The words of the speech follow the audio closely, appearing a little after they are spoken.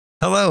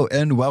Hello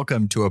and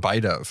welcome to A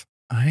Bite Of.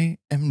 I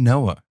am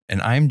Noah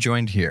and I'm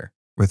joined here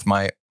with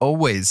my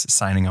always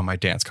signing on my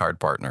dance card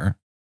partner,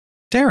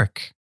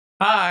 Derek.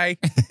 Hi.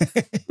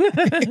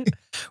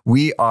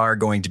 We are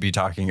going to be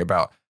talking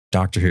about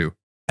Doctor Who,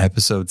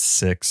 Episode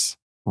 6,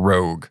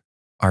 Rogue,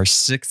 our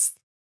sixth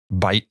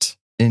bite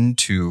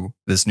into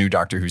this new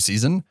Doctor Who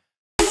season.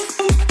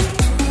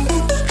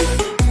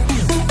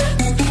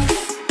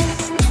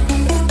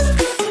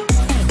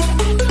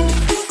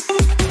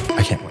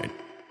 I can't wait.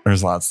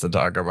 There's lots to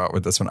talk about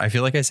with this one. I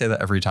feel like I say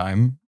that every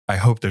time. I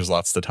hope there's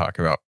lots to talk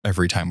about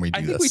every time we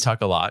do this. I think we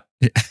talk a lot.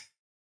 Yeah.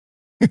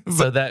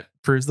 So that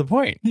proves the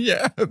point.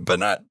 Yeah, but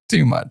not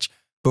too much.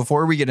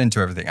 Before we get into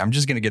everything, I'm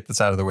just going to get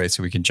this out of the way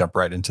so we can jump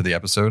right into the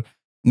episode.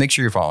 Make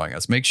sure you're following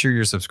us. Make sure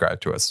you're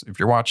subscribed to us. If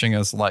you're watching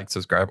us, like,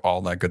 subscribe,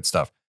 all that good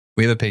stuff.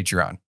 We have a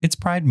Patreon. It's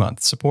Pride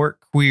Month. Support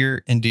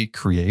queer indie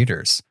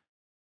creators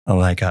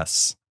like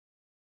us.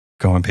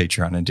 Go on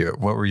Patreon and do it.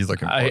 What were you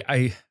looking for?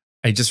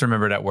 I just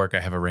remembered at work I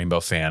have a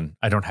rainbow fan.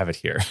 I don't have it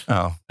here.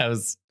 Oh, I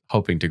was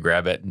hoping to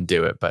grab it and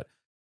do it, but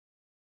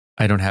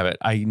I don't have it.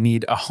 I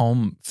need a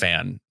home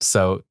fan.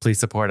 So please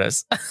support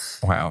us.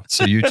 wow.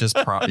 So you just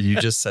you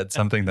just said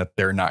something that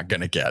they're not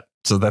going to get.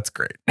 So that's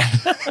great.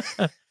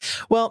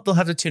 Well, they'll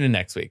have to tune in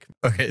next week.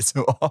 Okay.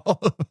 So all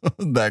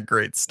that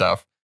great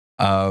stuff.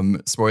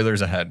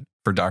 Spoilers ahead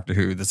for Doctor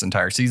Who this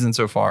entire season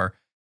so far,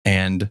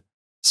 and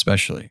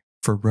especially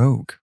for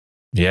Rogue.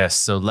 Yes.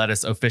 So let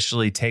us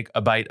officially take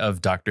a bite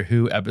of Doctor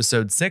Who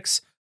Episode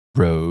 6,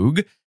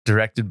 Rogue,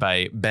 directed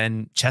by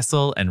Ben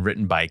Chessel and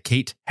written by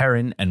Kate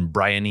Herron and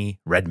Bryony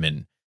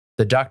Redman.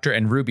 The Doctor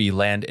and Ruby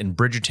land in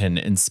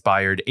Bridgerton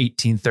inspired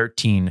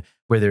 1813,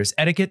 where there's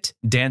etiquette,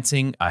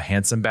 dancing, a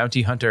handsome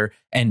bounty hunter,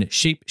 and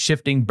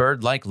shape-shifting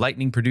bird-like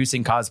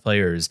lightning-producing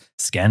cosplayers.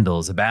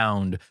 Scandals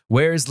abound.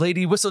 Where's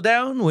Lady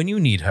Whistledown when you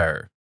need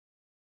her?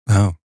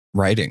 Oh,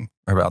 writing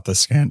about this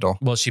scandal.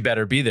 Well, she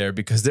better be there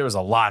because there was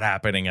a lot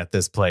happening at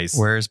this place.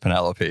 Where's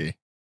Penelope?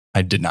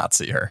 I did not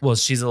see her. Well,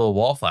 she's a little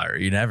wallflower.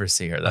 You never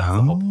see her. That's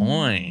the whole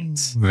point.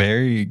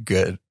 Very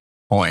good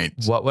point.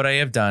 What would I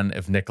have done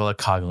if Nicola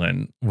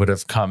Coughlan would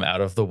have come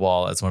out of the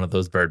wall as one of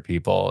those bird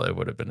people? It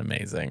would have been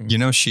amazing. You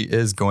know, she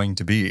is going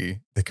to be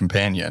the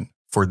companion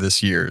for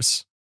this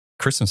year's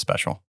Christmas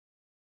special.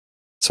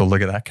 So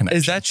look at that connection.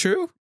 Is that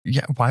true?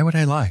 Yeah. Why would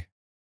I lie?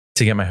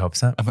 To get my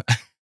hopes up.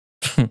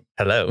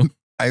 Hello.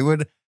 I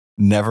would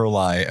never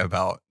lie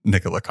about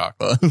Nicola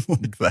Coughlan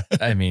like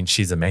that. I mean,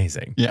 she's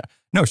amazing. Yeah.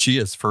 No, she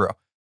is for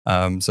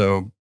real.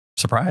 So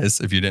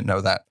surprise if you didn't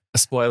know that.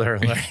 Spoiler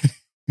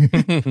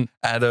alert.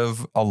 Out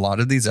of a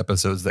lot of these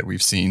episodes that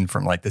we've seen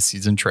from like the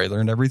season trailer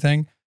and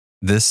everything,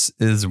 this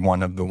is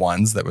one of the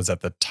ones that was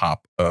at the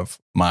top of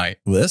my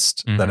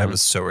list that I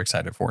was so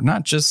excited for.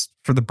 Not just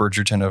for the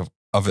Bridgerton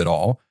of it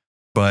all,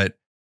 but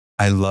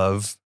I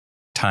love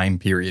time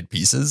period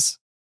pieces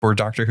for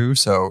Doctor Who.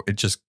 So it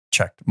just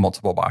checked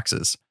multiple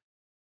boxes.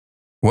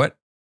 What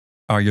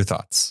are your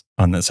thoughts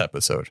on this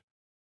episode?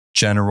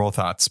 General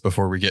thoughts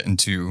before we get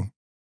into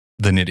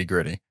the nitty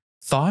gritty.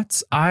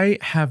 Thoughts? I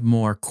have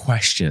more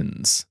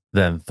questions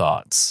than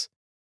thoughts.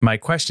 My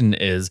question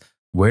is,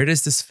 where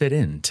does this fit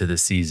into the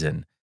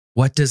season?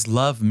 What does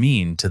love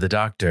mean to the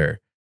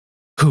Doctor?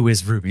 Who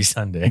is Ruby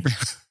Sunday?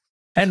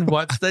 And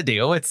what's the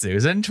deal with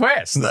Susan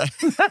Twist?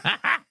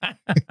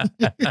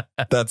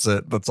 That's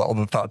it. That's all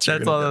the thoughts.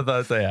 That's all the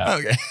thoughts I have.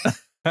 Okay.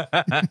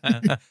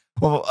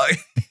 Well,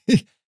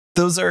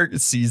 those are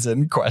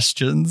season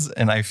questions.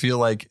 And I feel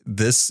like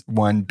this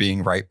one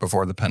being right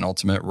before the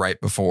penultimate,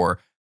 right before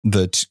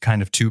the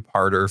kind of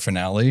two-parter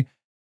finale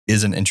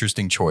is an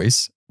interesting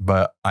choice.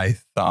 But I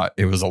thought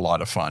it was a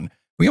lot of fun.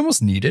 We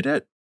almost needed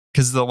it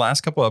because the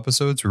last couple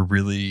episodes were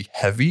really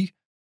heavy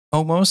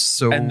almost.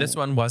 So, and this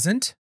one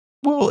wasn't?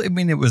 Well, I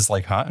mean, it was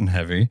like hot and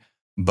heavy,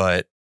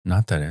 but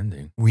not that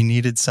ending. We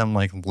needed some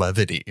like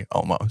levity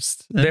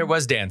almost. There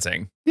was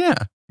dancing. Yeah.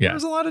 There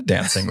was a lot of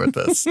dancing with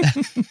this.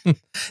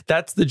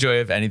 That's the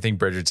joy of anything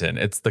Bridgerton.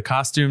 It's the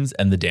costumes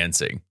and the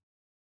dancing.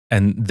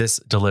 And this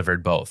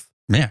delivered both.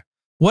 Yeah.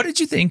 What did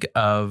you think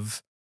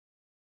of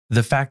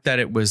the fact that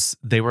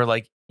they were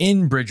like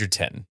in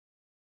Bridgerton,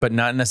 but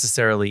not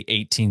necessarily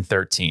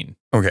 1813?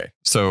 Okay.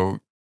 So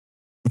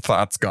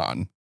thoughts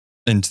gone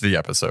into the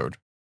episode.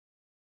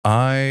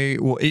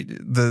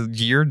 The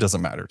year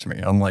doesn't matter to me.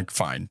 I'm like,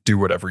 fine, do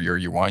whatever year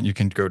you want. You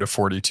can go to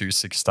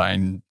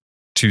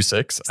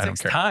 426926. I don't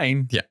care.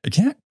 Time. Yeah, I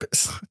can't.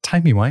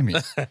 Timey-wimey.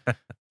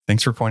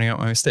 Thanks for pointing out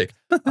my mistake.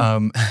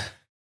 No,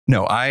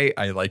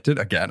 I liked it.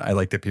 Again, I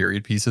like the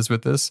period pieces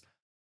with this.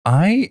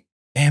 I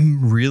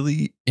am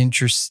really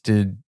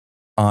interested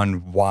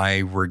on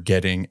why we're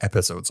getting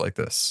episodes like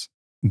this.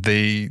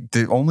 The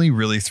only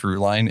really through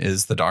line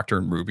is the Doctor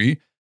and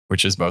Ruby,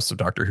 which is most of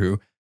Doctor Who,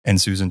 and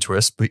Susan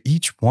Twist. But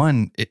each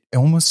one,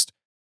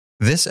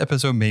 this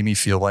episode made me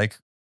feel like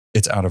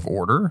it's out of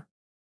order.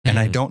 And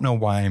I don't know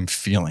why I'm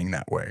feeling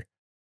that way.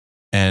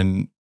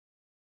 And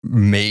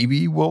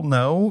maybe we'll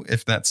know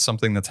if that's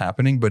something that's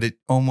happening, but it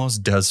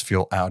almost does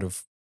feel out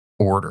of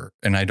order.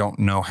 And I don't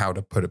know how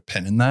to put a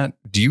pin in that.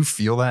 Do you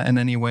feel that in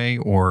any way?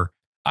 Or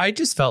I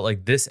just felt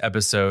like this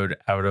episode,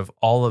 out of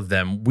all of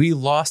them, we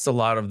lost a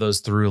lot of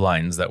those through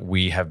lines that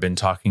we have been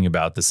talking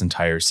about this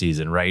entire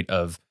season, right?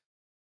 Of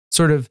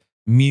sort of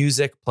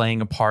music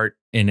playing a part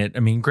in it. I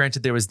mean,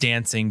 granted, there was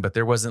dancing, but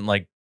there wasn't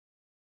like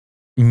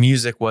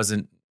music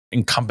wasn't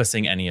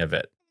encompassing any of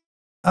it.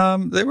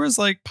 There was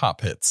like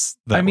pop hits.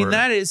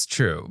 That is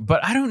true,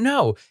 but I don't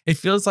know. It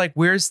feels like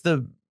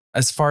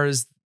as far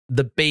as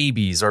the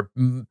babies or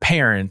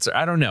parents, or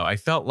I don't know. I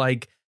felt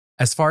like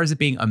as far as it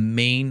being a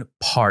main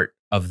part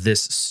of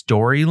this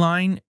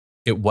storyline,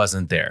 it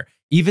wasn't there.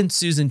 Even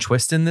Susan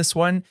Twist in this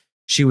one,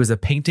 she was a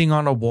painting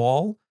on a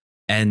wall,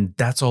 and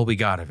that's all we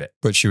got of it.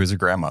 But she was a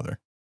grandmother.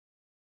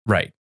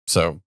 Right.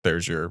 So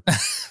there's your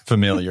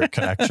familiar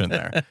connection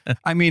there.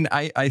 I mean,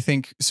 I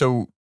think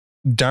so.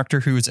 Doctor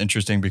Who is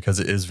interesting because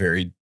it is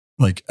very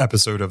like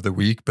episode of the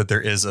week, but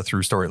there is a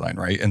through storyline,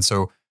 right? And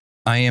so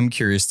I am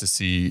curious to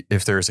see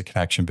if there is a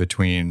connection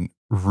between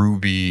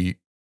Ruby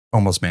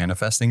almost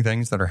manifesting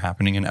things that are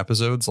happening in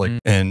episodes, like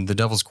in The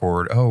Devil's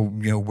Chord. Oh,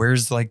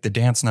 where's like the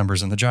dance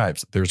numbers and the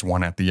jives? There's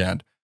one at the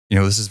end.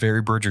 This is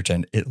very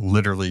Bridgerton. It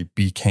literally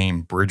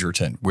became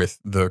Bridgerton with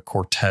the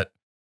quartet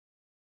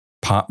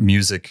pop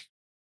music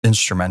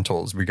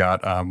instrumentals. We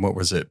got, what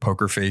was it?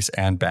 Poker Face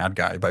and Bad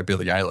Guy by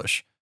Billie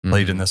Eilish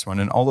played in this one.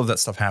 And all of that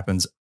stuff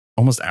happens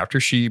almost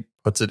after she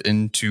puts it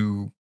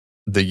into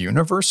the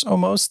universe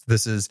almost.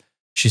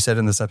 She said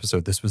in this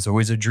episode, this was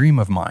always a dream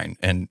of mine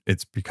and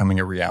it's becoming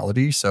a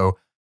reality. So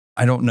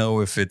I don't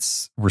know if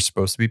we're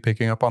supposed to be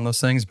picking up on those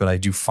things, but I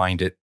do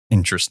find it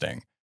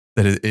interesting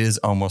that it is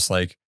almost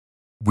like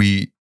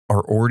we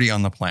are already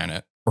on the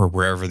planet or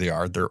wherever they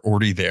are. They're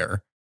already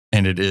there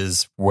and it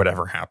is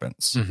whatever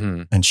happens.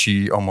 Mm-hmm. And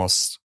she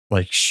almost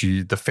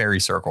the fairy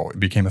circle, it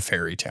became a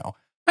fairy tale.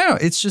 I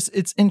don't know.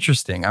 It's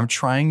interesting. I'm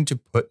trying to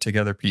put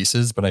together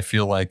pieces, but I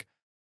feel like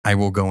I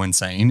will go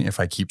insane if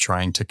I keep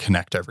trying to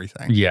connect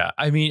everything. Yeah.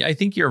 I mean, I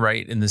think you're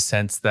right in the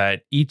sense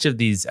that each of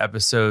these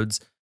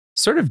episodes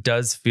sort of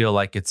does feel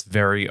like its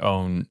very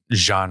own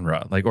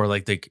genre,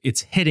 or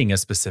it's hitting a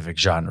specific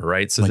genre,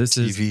 right? So like this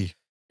TV. Is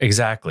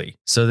exactly.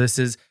 So this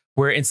is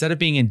where instead of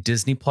being in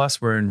Disney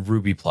Plus, we're in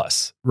Ruby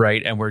Plus,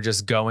 right? And we're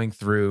just going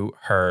through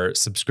her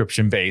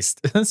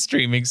subscription-based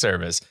streaming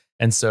service.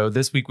 And so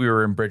this week we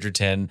were in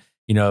Bridgerton,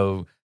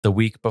 the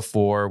week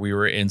before we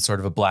were in sort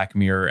of a Black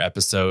Mirror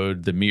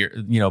episode.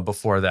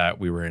 Before that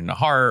we were in a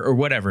horror or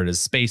whatever it is,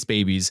 Space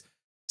Babies.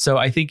 So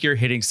I think you're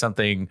hitting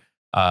something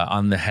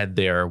on the head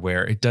there,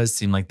 where it does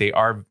seem like they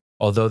are,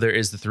 although there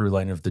is the through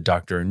line of the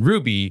Doctor and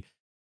Ruby,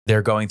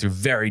 they're going through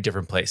very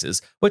different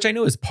places, which I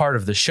know is part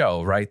of the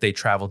show, right? They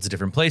travel to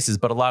different places,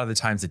 but a lot of the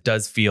times it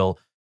does feel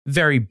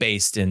very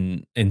based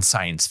in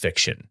science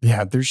fiction.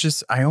 Yeah,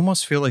 I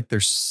almost feel like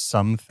there's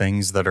some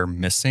things that are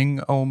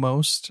missing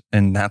almost.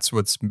 And that's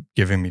what's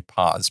giving me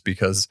pause,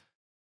 because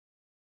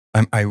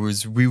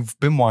we've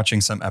been watching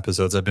some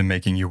episodes. I've been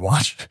making you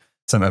watch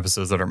some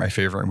episodes that are my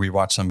favorite. And we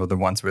watched some of the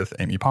ones with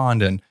Amy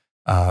Pond and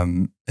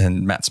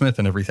Matt Smith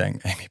and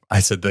everything. I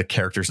said the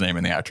character's name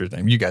and the actor's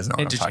name. You guys know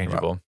what I'm talking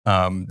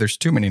about. There's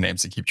too many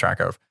names to keep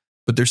track of,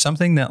 but there's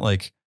something that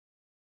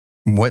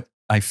what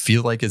I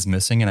feel like is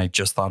missing, and I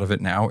just thought of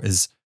it now,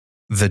 is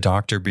the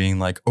Doctor being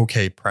like,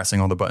 okay, pressing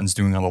all the buttons,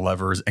 doing all the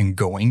levers and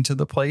going to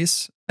the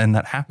place. And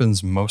that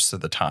happens most of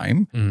the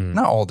time,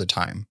 not all the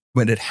time,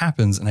 but it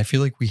happens. And I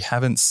feel like we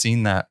haven't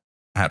seen that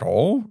at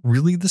all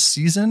really this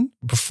season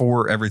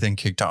before everything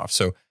kicked off.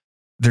 So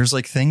there's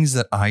things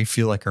that I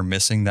feel like are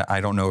missing that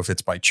I don't know if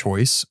it's by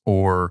choice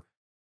or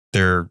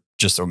they're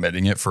just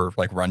omitting it for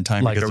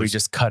runtime. Are we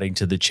just cutting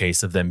to the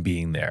chase of them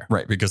being there?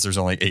 Right. Because there's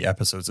only 8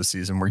 episodes a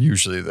season where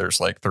usually there's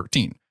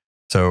 13.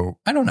 So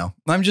I don't know.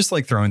 I'm just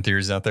throwing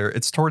theories out there.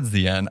 It's towards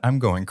the end. I'm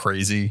going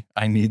crazy.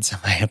 I need some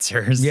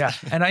answers. Yeah.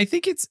 And I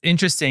think it's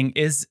interesting.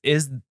 Is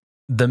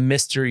the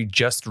mystery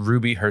just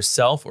Ruby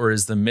herself, or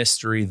is the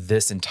mystery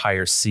this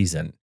entire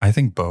season? I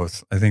think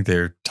both. I think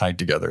they're tied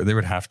together. They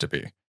would have to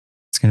be.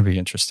 It's going to be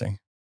interesting.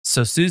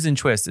 So Susan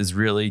Twist is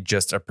really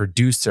just a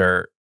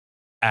producer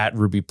at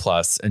Ruby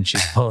Plus, and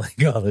she's pulling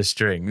all the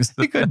strings.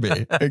 It could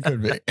be. It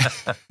could be.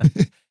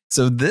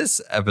 So this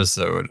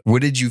episode,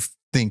 what did you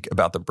think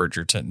about the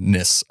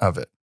Bridgerton-ness of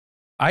it?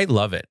 I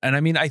love it. And I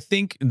mean, I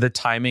think the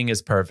timing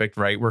is perfect,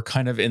 right? We're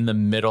kind of in the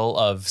middle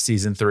of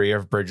season 3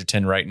 of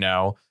Bridgerton right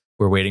now.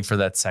 We're waiting for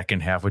that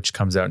second half, which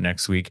comes out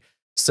next week.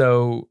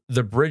 So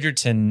the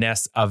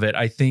Bridgerton-ness of it,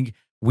 I think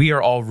we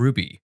are all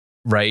Ruby,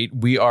 right?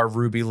 We are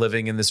Ruby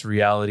living in this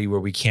reality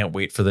where we can't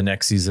wait for the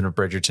next season of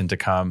Bridgerton to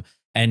come.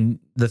 And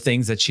the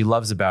things that she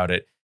loves about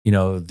it,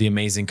 the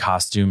amazing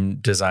costume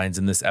designs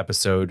in this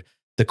episode,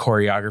 the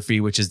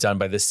choreography, which is done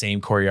by the same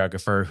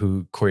choreographer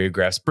who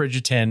choreographs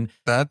Bridgerton.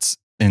 That's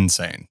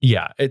insane.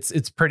 Yeah,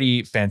 it's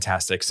pretty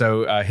fantastic.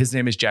 So his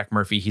name is Jack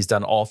Murphy. He's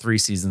done all 3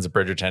 seasons of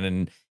Bridgerton,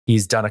 and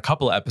he's done a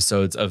couple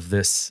episodes of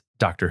this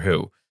Doctor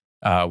Who,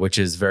 which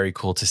is very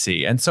cool to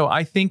see. And so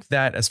I think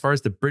that as far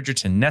as the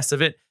Bridgerton-ness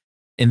of it,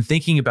 in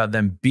thinking about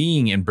them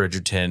being in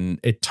Bridgerton,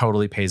 it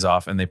totally pays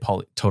off, and they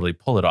totally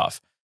pull it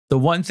off. The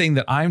one thing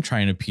that I'm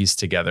trying to piece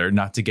together,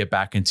 not to get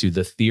back into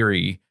the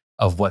theory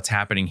of what's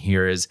happening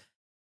here, is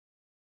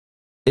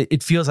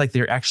it feels like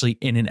they're actually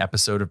in an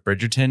episode of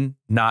Bridgerton,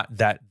 not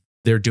that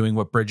they're doing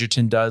what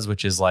Bridgerton does,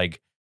 which is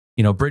like,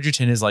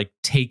 Bridgerton is like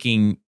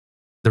taking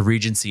the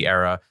Regency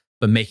era,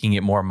 but making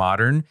it more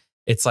modern.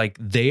 It's like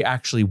they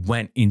actually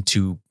went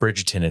into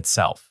Bridgerton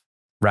itself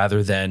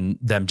rather than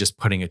them just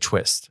putting a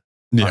twist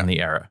on the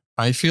era.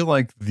 I feel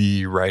like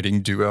the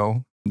writing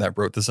duo that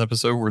wrote this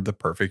episode were the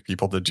perfect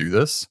people to do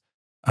this,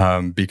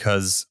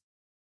 because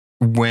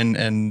when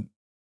an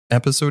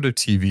episode of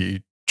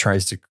TV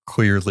tries to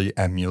clearly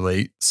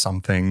emulate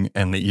something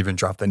and they even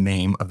drop the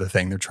name of the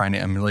thing they're trying to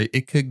emulate,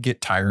 it could get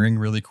tiring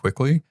really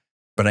quickly.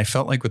 But I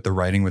felt like with the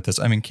writing with this,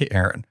 I mean, Kate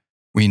Herron,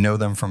 we know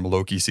them from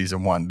Loki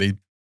season 1.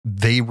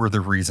 They were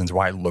the reasons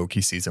why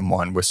Loki season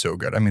 1 was so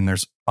good. I mean,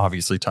 there's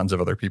obviously tons of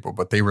other people,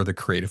 but they were the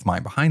creative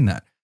mind behind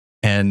that.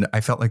 And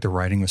I felt like the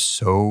writing was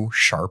so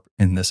sharp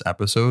in this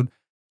episode.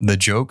 The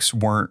jokes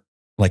weren't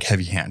like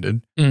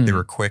heavy-handed. They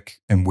were quick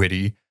and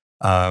witty,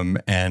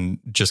 and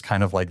just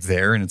kind of like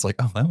there. And it's like,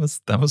 oh,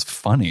 that was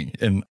funny.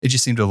 And it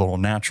just seemed a little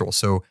natural.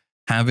 So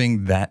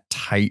having that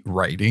tight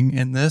writing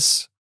in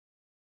this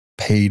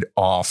paid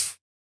off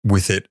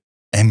with it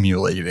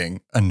emulating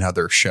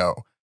another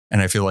show.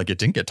 And I feel like it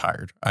didn't get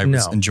tired. I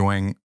was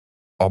enjoying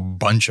a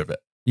bunch of it.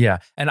 Yeah.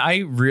 And I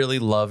really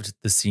loved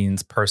the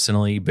scenes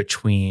personally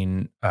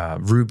between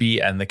Ruby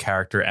and the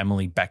character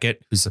Emily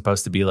Beckett, who's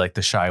supposed to be like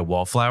the shy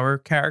wallflower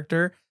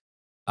character.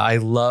 I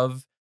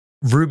love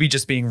Ruby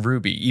just being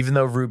Ruby. Even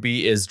though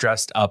Ruby is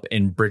dressed up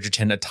in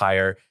Bridgerton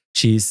attire,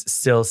 she's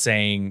still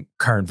saying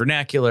current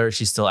vernacular.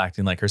 She's still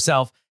acting like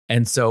herself.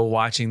 And so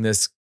watching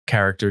this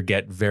character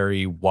get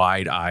very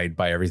wide-eyed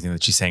by everything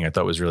that she's saying, I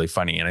thought was really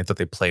funny. And I thought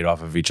they played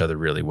off of each other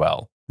really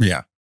well.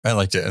 Yeah. I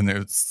liked it. And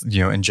it's,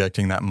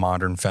 injecting that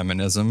modern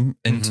feminism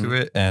into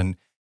it. And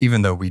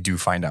even though we do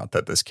find out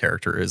that this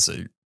character is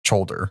a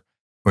Cholder,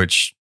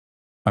 which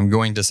I'm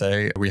going to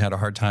say we had a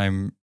hard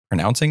time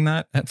pronouncing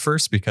that at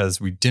first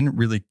because we didn't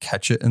really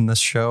catch it in this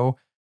show.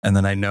 And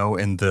then I know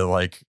in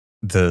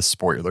the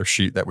spoiler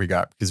sheet that we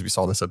got, because we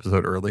saw this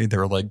episode early, they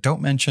were like,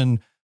 don't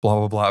mention blah,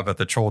 blah, blah about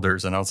the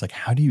Cholders. And I was like,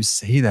 how do you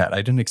say that?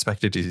 I didn't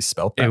expect it to be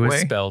spelled that way. It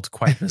was spelled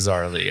quite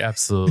bizarrely.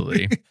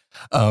 Absolutely.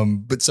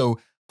 But so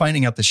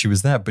finding out that she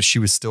was that, but she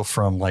was still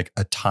from like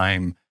a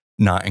time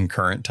not in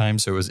current time.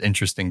 So it was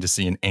interesting to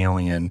see an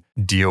alien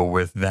deal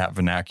with that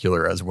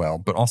vernacular as well.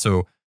 But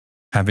also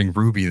having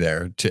Ruby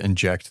there to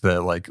inject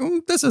the like,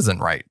 this isn't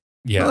right.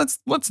 Yeah.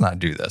 Let's not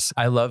do this.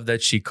 I love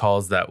that she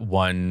calls that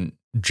one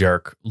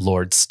jerk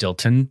Lord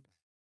Stilton.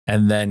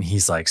 And then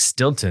he's like,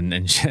 Stilton.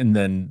 And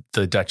then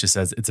the Duchess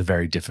says, it's a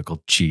very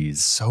difficult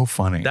cheese. So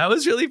funny. That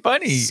was really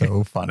funny.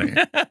 So funny.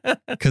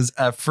 Because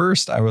at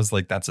first I was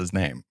like, that's his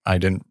name.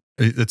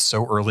 It's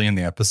so early in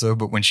the episode,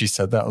 but when she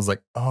said that, I was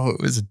like, oh,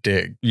 it was a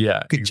dig.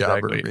 Yeah, good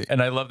job, Ruby.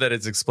 And I love that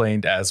it's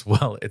explained as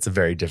well. It's a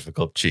very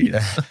difficult cheese.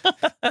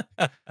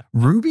 Yeah.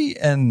 Ruby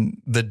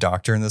and the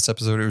Doctor in this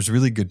episode, it was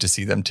really good to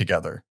see them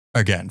together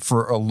again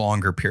for a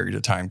longer period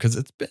of time, because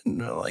it's been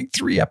like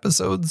 3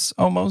 episodes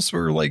almost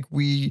where like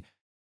Ruby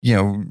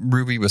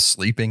was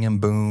sleeping in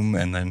Boom,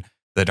 and then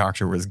the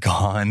Doctor was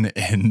gone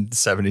in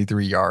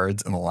 73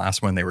 yards, and the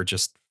last one they were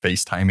just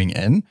FaceTiming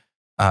in.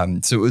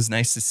 So it was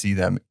nice to see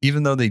them,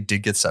 even though they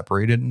did get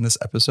separated in this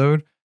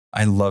episode.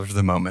 I loved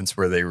the moments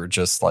where they were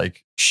just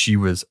like, she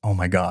was, oh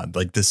my God,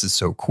 like this is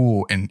so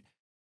cool. And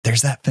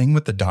there's that thing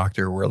with the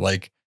Doctor where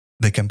like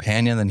the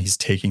companion that he's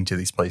taking to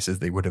these places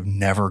they would have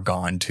never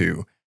gone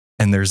to.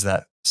 And there's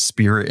that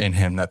spirit in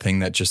him, that thing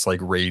that just like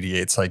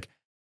radiates like,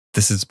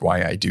 this is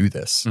why I do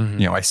this.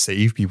 I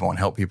save people and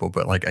help people,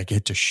 but like I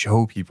get to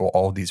show people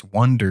all these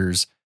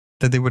wonders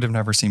that they would have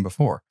never seen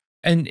before.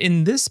 And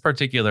in this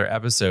particular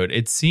episode,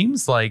 it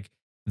seems like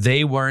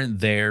they weren't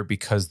there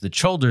because the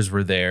Cholders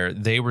were there.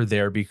 They were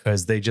there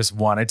because they just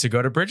wanted to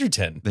go to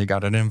Bridgerton. They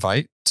got an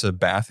invite to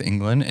Bath,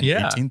 England in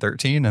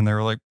 1813, and they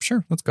were like,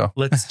 sure, let's go.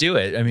 Let's do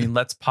it. I mean,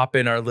 let's pop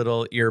in our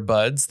little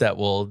earbuds that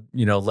will,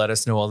 let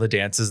us know all the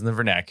dances in the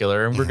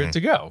vernacular, and we're good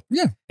to go.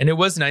 Yeah. And it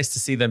was nice to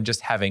see them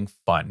just having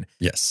fun.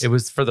 Yes. It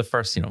was for the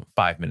first,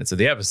 5 minutes of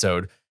the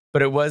episode,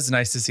 but it was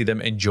nice to see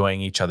them enjoying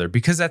each other,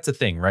 because that's the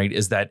thing, right?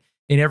 Is that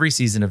in every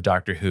season of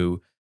Doctor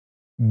Who,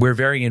 we're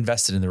very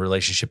invested in the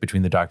relationship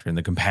between the Doctor and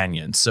the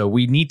companion. So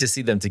we need to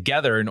see them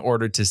together in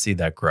order to see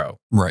that grow.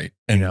 Right.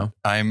 And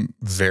I'm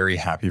very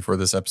happy for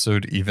this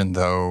episode, even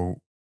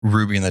though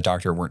Ruby and the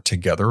Doctor weren't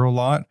together a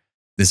lot.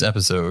 This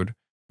episode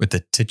with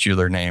the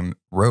titular name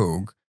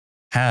Rogue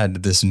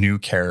had this new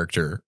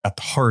character at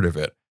the heart of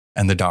it,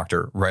 and the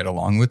Doctor right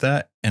along with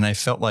that. And I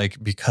felt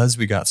like because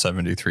we got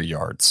 73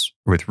 yards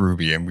with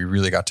Ruby and we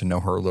really got to know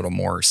her a little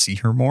more, see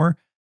her more,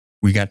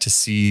 we got to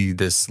see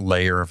this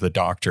layer of the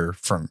Doctor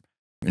from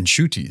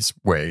Nshuti's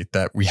way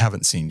that we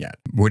haven't seen yet.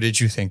 What did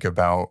you think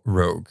about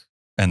Rogue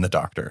and the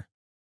Doctor?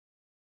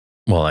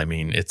 Well, I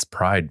mean, it's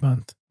Pride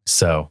Month,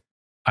 so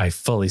I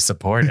fully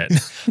support it.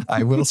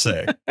 I will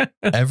say,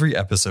 every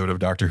episode of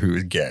Doctor Who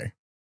is gay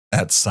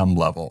at some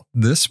level.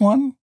 This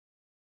one,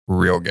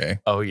 real gay.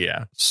 Oh,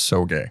 yeah.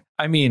 So gay.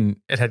 I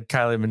mean, it had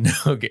Kylie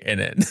Minogue in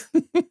it.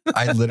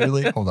 I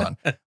literally, hold on.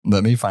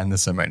 Let me find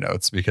this in my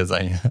notes because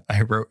I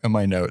wrote in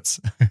my notes,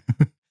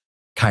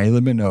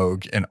 Kylie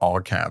Minogue in all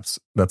caps.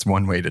 That's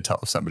one way to tell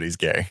if somebody's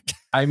gay.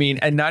 I mean,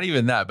 and not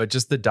even that, but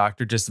just the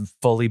doctor just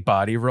fully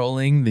body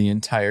rolling the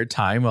entire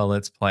time while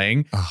it's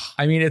playing. Ugh.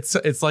 I mean,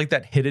 it's like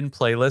that hidden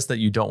playlist that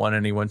you don't want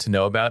anyone to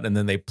know about, and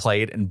then they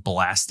play it and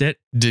blast it.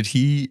 Did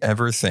he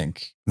ever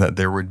think that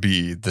there would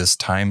be this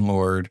Time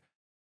Lord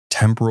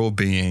temporal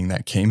being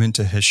that came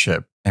into his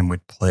ship and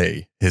would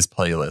play his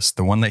playlist,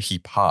 the one that he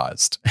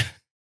paused?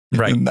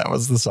 Right. And that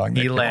was the song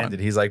that He came landed.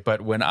 on. He's like, but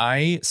when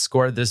I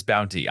score this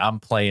bounty, I'm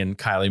playing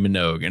Kylie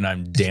Minogue and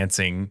I'm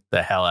dancing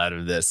the hell out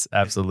of this.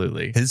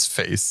 Absolutely. His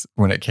face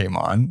when it came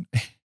on,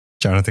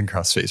 Jonathan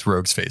Cross' face,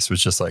 Rogue's face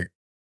was just like,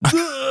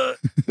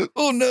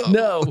 oh no.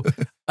 No.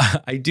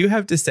 I do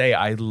have to say,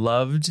 I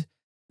loved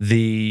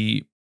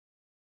there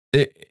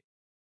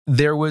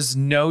was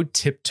no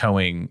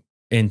tiptoeing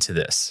into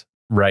this,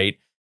 right?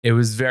 It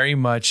was very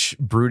much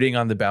brooding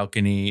on the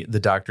balcony,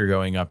 the doctor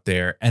going up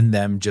there, and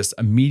them just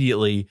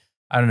immediately,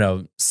 I don't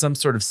know, some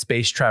sort of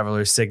space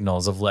traveler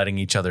signals of letting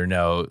each other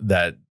know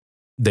that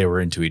they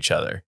were into each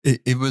other.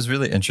 It was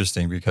really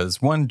interesting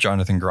because one,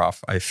 Jonathan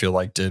Groff, I feel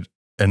like did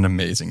an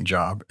amazing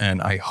job.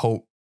 And I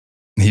hope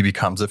he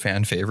becomes a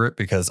fan favorite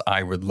because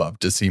I would love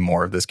to see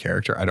more of this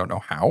character. I don't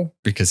know how,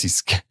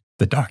 because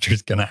the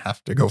doctor's going to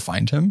have to go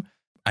find him.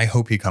 I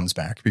hope he comes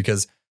back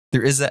because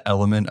there is that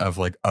element of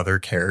like other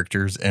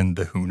characters in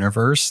the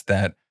Hooniverse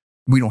that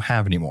we don't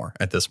have anymore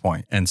at this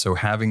point. And so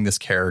having this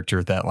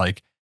character that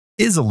like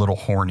is a little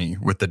horny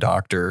with the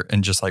doctor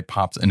and just like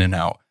pops in and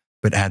out,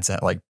 but adds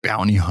that like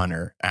bounty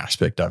hunter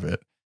aspect of it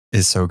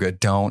is so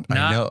good.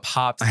 I know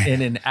Pops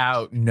in and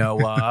out,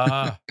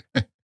 Noah.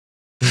 This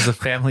is a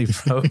family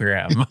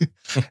program.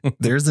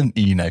 There's an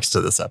E next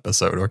to this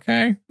episode.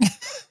 Okay.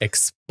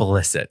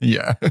 Explicit.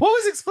 Yeah. What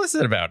was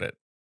explicit about it?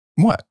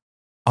 What?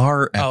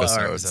 Our Oh, episodes.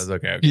 our episodes.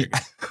 Okay. Yeah.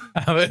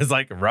 I was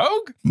like,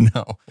 Rogue?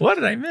 No. What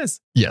did I miss?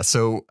 Yeah.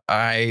 So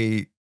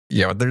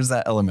there's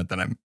that element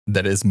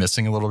that is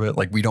missing a little bit.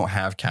 Like we don't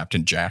have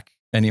Captain Jack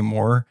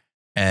anymore.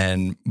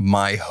 And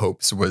my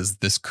hopes was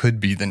this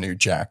could be the new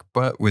Jack,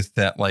 but with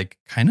that like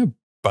kind of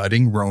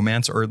budding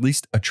romance or at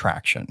least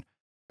attraction.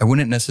 I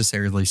wouldn't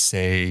necessarily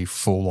say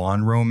full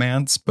on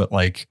romance, but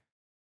like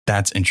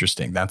that's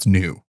interesting. That's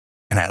new.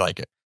 And I like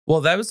it.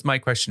 Well, that was my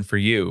question for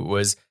you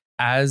was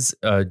as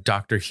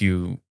Dr.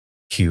 Hugh,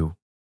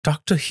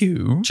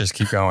 Just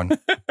keep going.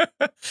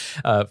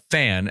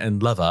 fan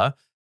and lover,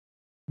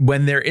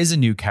 when there is a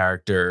new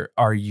character,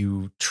 are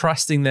you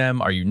trusting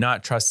them? Are you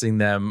not trusting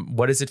them?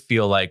 What does it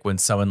feel like when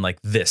someone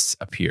like this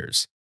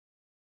appears?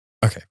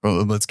 Okay,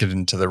 well, let's get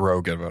into the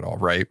rogue of it all,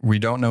 right? We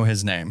don't know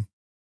his name.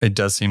 It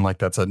does seem like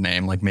that's a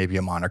name, like maybe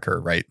a moniker,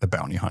 right? The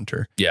bounty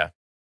hunter. Yeah.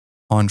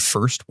 On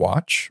first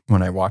watch,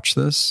 when I watched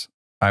this,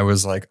 I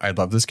was like, I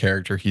love this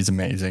character. He's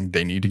amazing.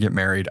 They need to get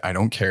married. I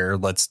don't care.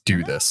 Let's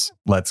do this.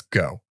 Let's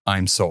go.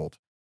 I'm sold.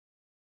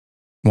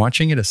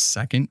 Watching it a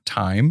second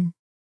time,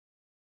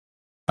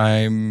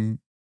 I'm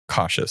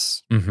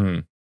cautious. Mm-hmm.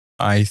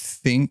 I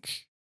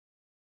think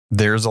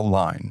there's a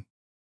line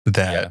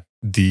that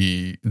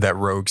that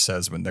Rogue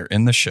says when they're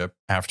in the ship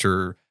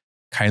after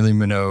Kylie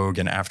Minogue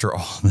and after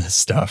all this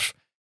stuff,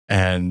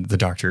 and the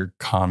doctor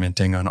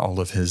commenting on all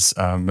of his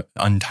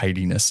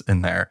untidiness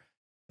in there.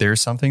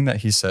 There's something that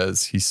he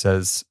says.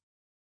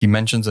 He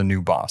mentions a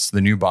new boss. The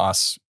new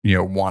boss,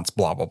 wants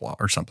blah, blah, blah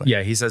or something.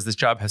 Yeah, he says this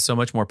job has so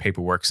much more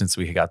paperwork since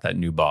we got that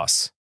new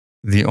boss.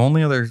 The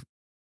only other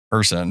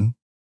person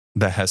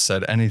that has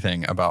said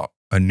anything about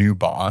a new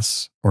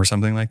boss or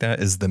something like that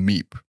is the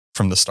Meep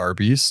from the Star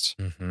Beast.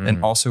 Mm-hmm.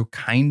 And also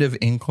kind of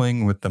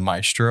inkling with the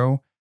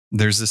Maestro.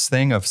 There's this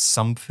thing of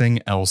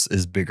something else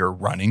is bigger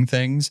running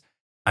things.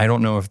 I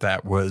don't know if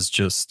that was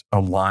just a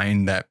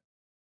line that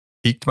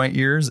piqued my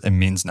ears and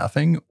means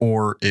nothing,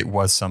 or it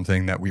was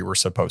something that we were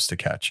supposed to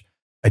catch.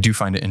 I do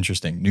find it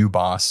interesting. New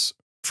boss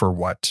for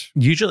what?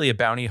 Usually a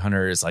bounty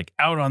hunter is like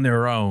out on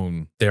their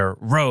own. They're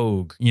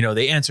rogue.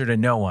 They answer to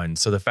no one.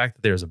 So the fact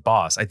that there's a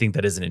boss, I think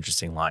that is an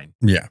interesting line.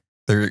 Yeah.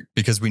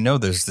 Because we know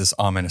there's this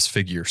ominous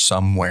figure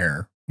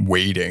somewhere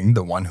waiting,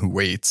 the one who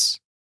waits.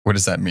 What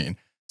does that mean?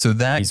 So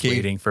he's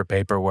waiting for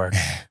paperwork.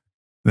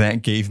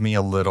 That gave me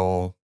a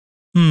little,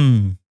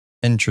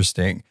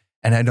 interesting.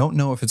 And I don't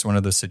know if it's one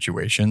of those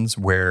situations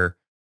where,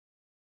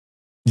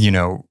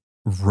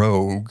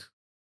 Rogue,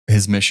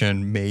 his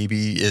mission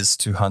maybe is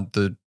to hunt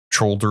the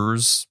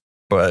Trolders,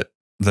 but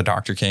the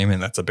doctor came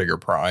and that's a bigger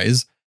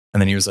prize.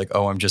 And then he was like,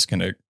 oh, I'm just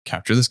going to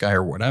capture this guy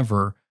or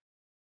whatever.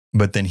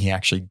 But then he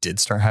actually did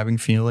start having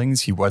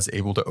feelings. He was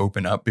able to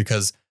open up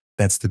because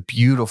that's the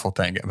beautiful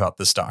thing about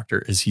this doctor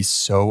is he's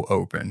so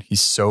open.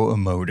 He's so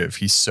emotive.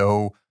 He's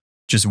so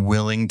just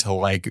willing to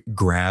like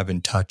grab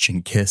and touch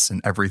and kiss and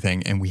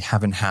everything. And we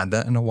haven't had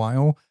that in a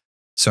while.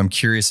 So I'm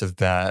curious if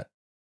that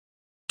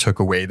took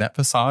away that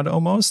facade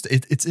almost.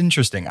 It's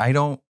interesting. I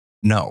don't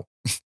know.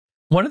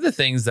 One of the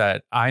things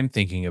that I'm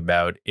thinking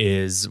about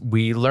is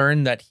we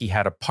learned that he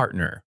had a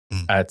partner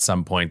at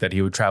some point that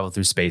he would travel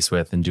through space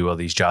with and do all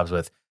these jobs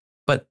with.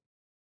 But,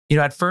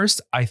 at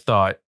first I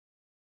thought,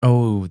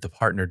 oh, the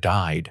partner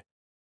died.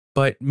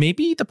 But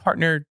maybe the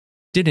partner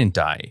didn't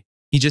die.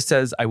 He just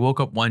says, I woke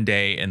up one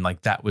day and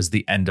like that was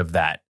the end of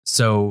that.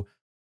 So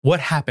what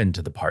happened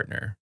to the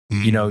partner?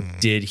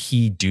 Did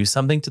he do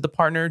something to the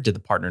partner? Did the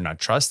partner not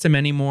trust him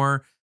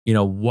anymore?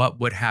 What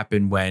would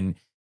happen when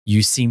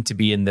you seem to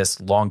be in this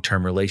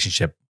long-term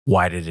relationship?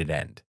 Why did it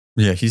end?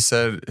 Yeah, he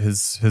said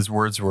his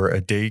words were, a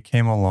day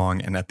came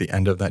along and at the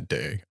end of that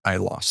day, I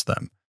lost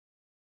them.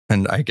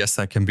 And I guess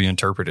that can be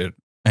interpreted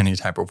any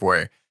type of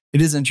way.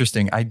 It is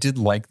interesting. I did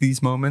like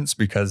these moments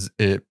because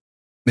it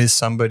is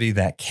somebody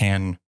that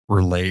can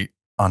relate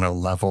on a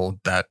level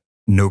that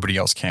nobody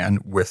else can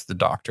with the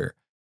doctor.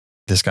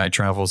 This guy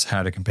travels,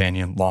 had a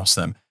companion, lost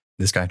them.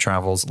 This guy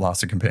travels,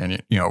 lost a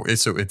companion.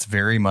 So it's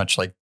very much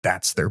like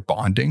that's their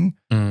bonding.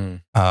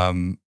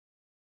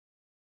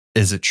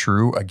 Is it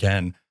true?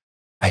 Again,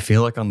 I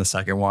feel like on the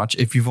second watch,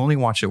 if you've only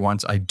watched it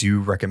once, I do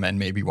recommend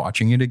maybe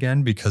watching it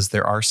again because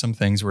there are some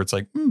things where it's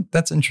like,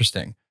 that's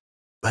interesting.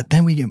 But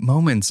then we get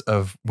moments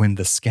of when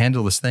the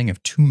scandalous thing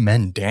of two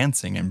men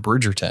dancing in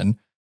Bridgerton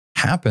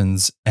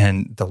happens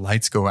and the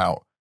lights go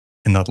out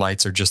and the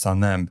lights are just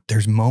on them.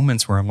 There's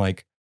moments where I'm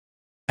like,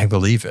 I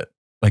believe it.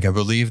 Like, I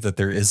believe that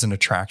there is an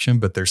attraction,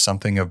 but there's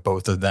something of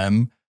both of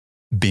them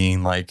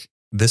being like,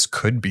 this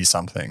could be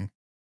something.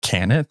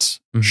 Can it?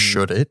 Mm-hmm.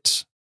 Should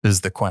it?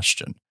 Is the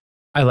question.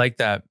 I like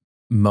that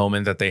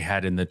moment that they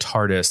had in the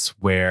TARDIS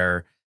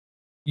where,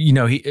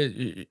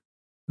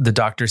 the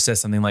doctor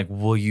says something like,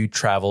 will you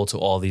travel to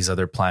all these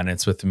other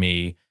planets with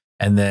me?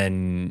 And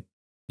then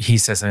he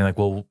says something like,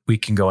 well, we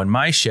can go in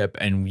my ship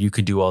and you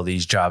can do all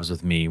these jobs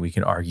with me. We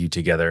can argue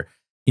together.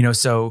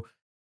 So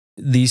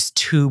these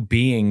two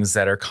beings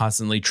that are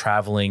constantly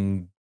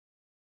traveling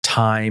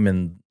time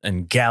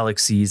and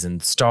galaxies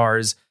and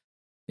stars,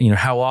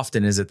 how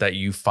often is it that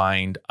you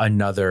find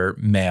another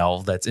male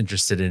that's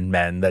interested in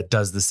men that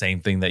does the same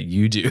thing that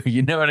you do?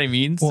 You know what I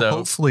mean? Well,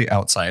 hopefully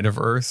outside of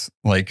Earth,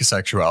 like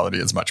sexuality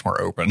is much more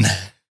open.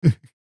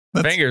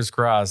 Fingers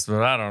crossed,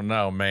 but I don't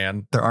know,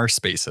 man. There are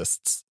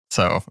spacists.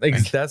 So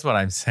that's what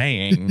I'm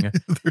saying.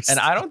 And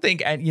I don't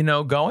think,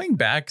 going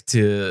back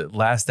to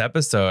last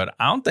episode,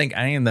 I don't think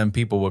any of them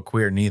people were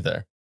queer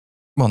neither.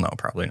 Well, no,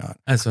 probably not.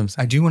 That's what I'm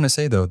saying. I do want to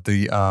say though,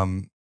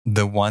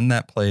 the one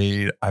that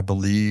played, I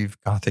believe,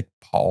 Gothic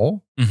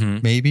Paul,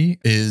 maybe,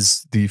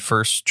 is the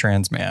first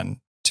trans man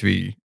to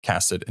be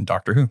casted in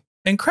Doctor Who.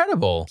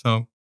 Incredible.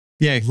 So,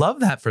 yeah. Love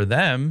that for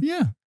them.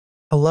 Yeah.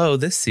 Hello,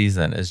 this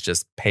season is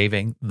just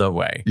paving the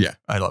way. Yeah,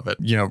 I love it.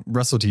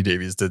 Russell T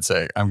Davies did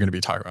say, I'm going to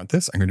be talking about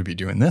this. I'm going to be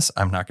doing this.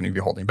 I'm not going to be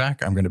holding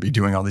back. I'm going to be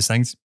doing all these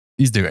things.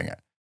 He's doing it.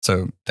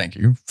 So thank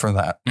you for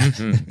that.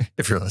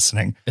 If you're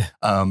listening.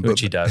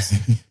 Which he does.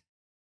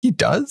 He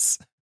does.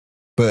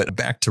 But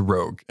back to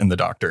Rogue and the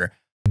Doctor.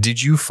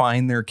 Did you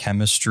find their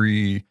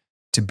chemistry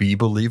to be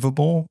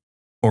believable?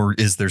 Or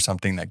is there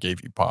something that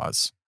gave you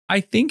pause? I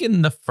think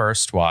in the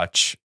first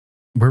watch,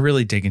 we're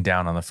really digging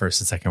down on the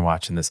first and second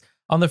watch in this.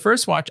 On the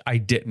first watch, I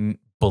didn't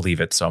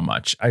believe it so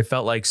much. I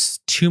felt like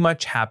too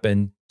much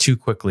happened too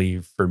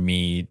quickly for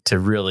me to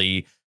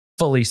really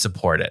fully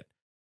support it.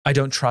 I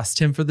don't trust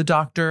him for the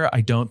Doctor.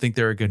 I don't think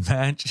they're a good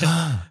match.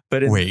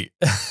 But wait,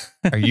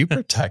 are you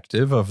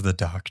protective of the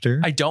Doctor?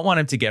 I don't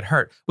want him to get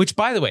hurt, which,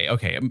 by the way,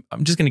 okay,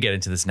 I'm just going to get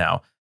into this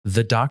now.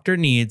 The Doctor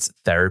needs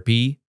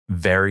therapy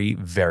very,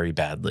 very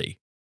badly.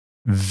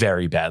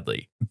 Very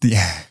badly.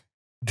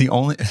 The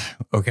only,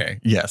 okay,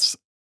 yes.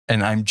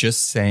 And I'm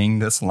just saying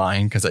this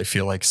line because I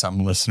feel like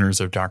some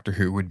listeners of Doctor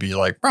Who would be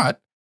like, Rod,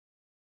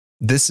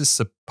 this is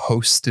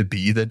supposed to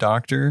be the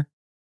Doctor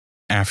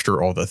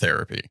after all the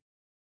therapy.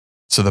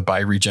 So the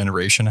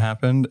bi-regeneration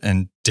happened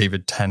and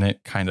David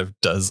Tennant kind of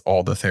does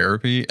all the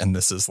therapy. And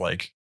this is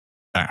like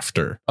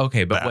after.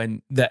 Okay, but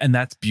and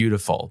that's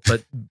beautiful.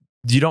 But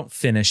you don't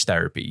finish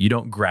therapy. You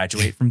don't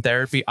graduate from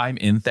therapy. I'm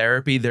in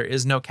therapy. There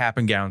is no cap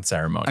and gown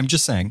ceremony. I'm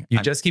just saying. You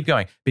just keep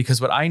going.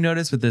 Because what I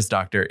noticed with this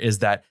Doctor is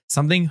that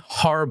something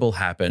horrible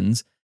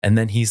happens. And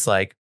then he's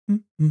like,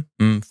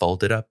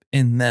 fold it up.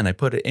 And then I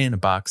put it in a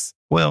box.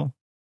 Well,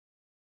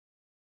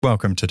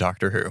 welcome to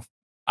Doctor Who.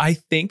 I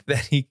think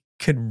that he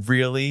could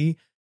really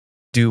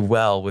do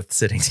well with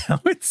sitting down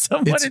with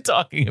someone and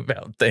talking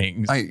about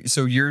things.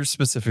 So you're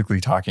specifically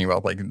talking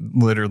about like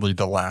literally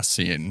the last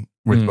scene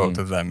with both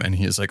of them. And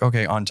he's like,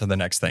 okay, on to the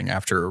next thing.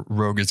 After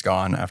Rogue is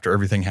gone, after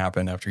everything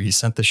happened, after he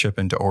sent the ship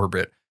into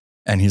orbit.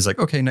 And he's like,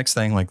 okay, next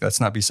thing, like, let's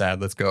not be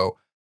sad. Let's go.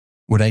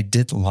 What I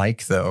did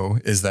like, though,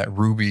 is that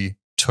Ruby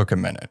took a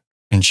minute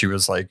and she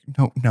was like,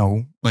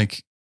 no,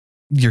 like,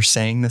 you're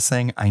saying this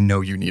thing. I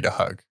know you need a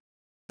hug.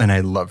 And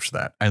I loved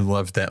that. I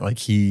loved that, like,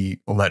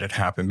 he let it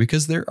happen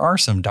because there are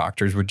some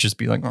doctors would just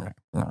be like,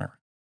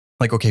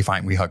 okay,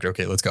 fine, we hugged.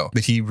 Okay, let's go.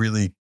 But he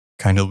really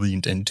kind of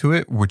leaned into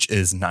it, which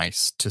is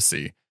nice to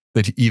see.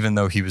 That even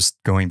though he was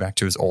going back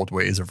to his old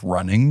ways of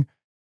running,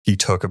 he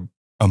took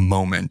a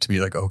moment to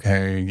be like,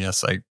 okay,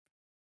 yes,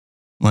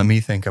 let me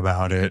think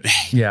about it.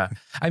 Yeah.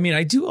 I mean,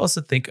 I do also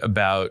think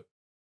about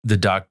the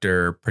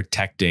doctor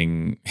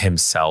protecting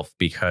himself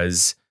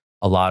because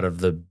a lot of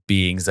the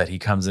beings that he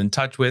comes in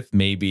touch with,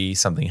 maybe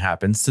something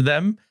happens to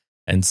them.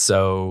 And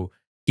so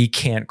he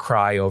can't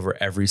cry over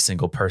every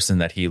single person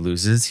that he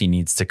loses. He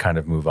needs to kind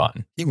of move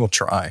on. He will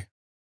try.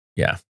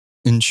 Yeah.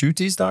 And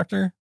Shuti's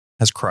doctor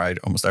has cried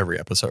almost every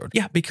episode.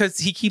 Yeah, because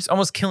he keeps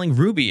almost killing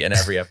Ruby in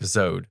every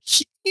episode.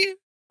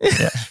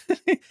 Yeah.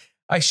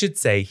 I should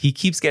say he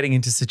keeps getting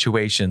into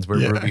situations where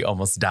Ruby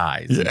almost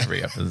dies in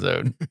every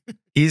episode.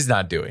 He's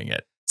not doing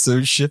it.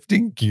 So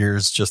shifting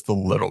gears just a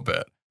little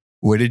bit.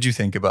 What did you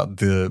think about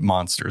the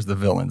monsters, the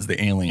villains,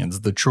 the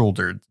aliens, the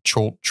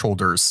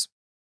choulders?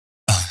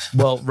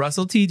 Well,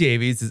 Russell T.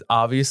 Davies is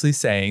obviously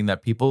saying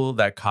that people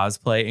that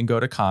cosplay and go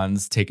to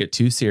cons take it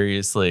too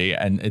seriously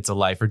and it's a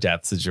life or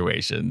death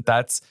situation.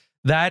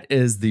 That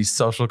is the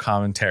social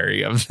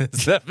commentary of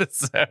this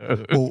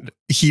episode. Well,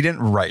 he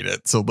didn't write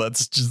it, so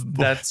that's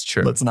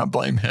true. Let's not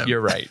blame him.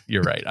 You're right.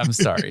 I'm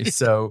sorry.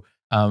 So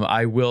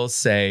I will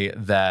say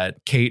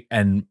that Kate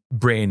and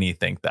Brainy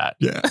think that.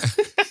 Yeah.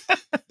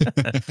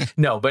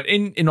 No, but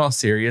in all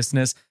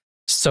seriousness,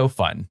 so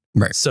fun.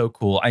 Right. So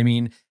cool. I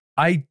mean,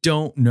 I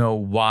don't know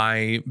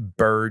why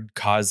bird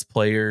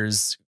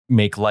cosplayers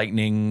make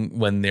lightning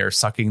when they're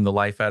sucking the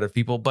life out of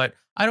people, but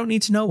I don't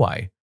need to know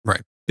why.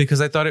 Right.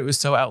 Because I thought it was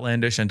so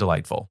outlandish and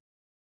delightful.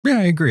 Yeah,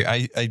 I agree.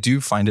 I do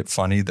find it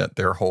funny that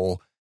their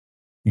whole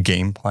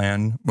game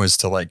plan was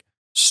to like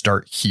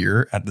start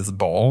here at this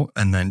ball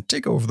and then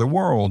take over the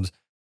world.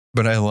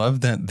 But I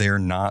love that they're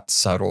not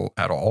subtle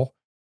at all.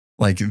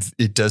 Like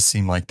it does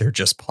seem like they're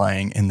just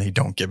playing and they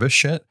don't give a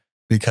shit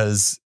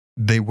because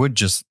they would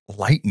just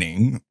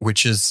lightning,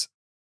 which is,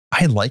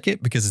 I like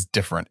it because it's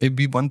different. It'd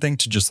be one thing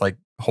to just like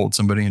hold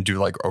somebody and do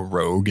like a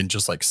rogue and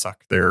just like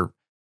suck their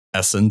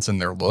essence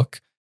and their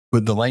look.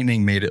 But the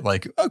lightning made it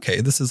like, okay,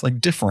 this is like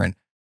different,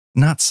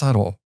 not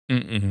subtle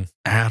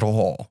at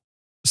all.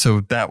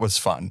 So that was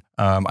fun.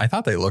 I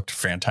thought they looked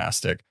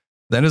fantastic.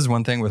 That is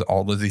one thing with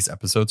all of these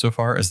episodes so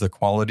far is the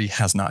quality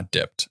has not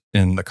dipped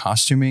in the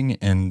costuming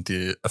and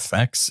the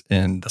effects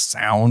and the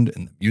sound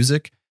and the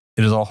music.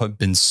 It has all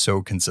been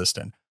so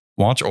consistent.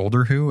 Watch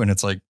Older Who and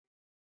it's like,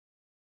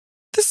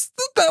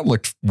 that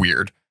looked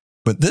weird,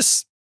 but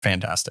this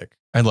fantastic.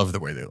 I love the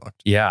way they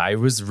looked. Yeah, I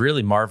was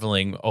really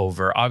marveling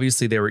over,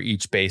 obviously they were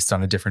each based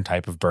on a different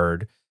type of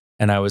bird.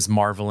 And I was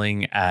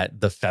marveling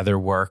at the feather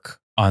work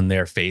on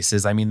their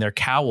faces. I mean, their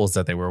cowls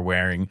that they were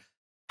wearing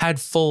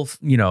had full,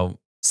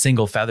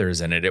 single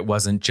feathers in it. It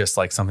wasn't just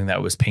like something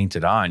that was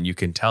painted on. You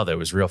can tell there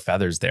was real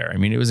feathers there. I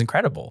mean, it was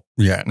incredible.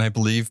 Yeah. And I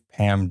believe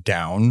Pam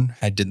Down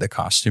did the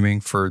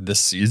costuming for this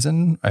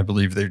season. I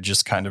believe they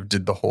just kind of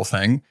did the whole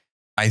thing.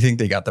 I think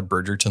they got the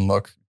Bridgerton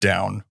look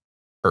down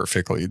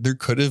perfectly. There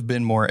could have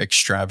been more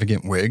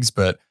extravagant wigs,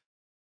 but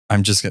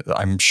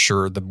I'm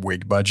sure the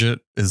wig budget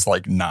is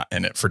like not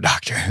in it for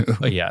Doctor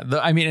Who. Yeah.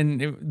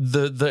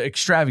 The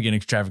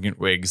extravagant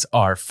wigs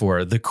are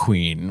for the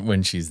queen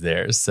when she's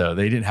there. So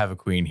they didn't have a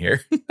queen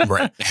here.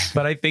 Right.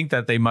 But I think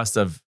that they must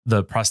have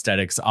the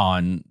prosthetics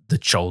on the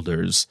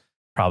shoulders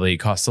probably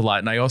cost a lot.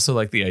 And I also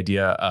like the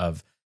idea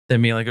of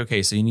them being like,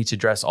 okay, so you need to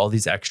dress all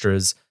these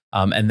extras.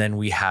 And then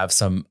we have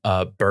some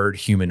bird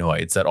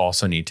humanoids that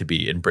also need to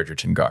be in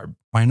Bridgerton garb.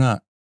 Why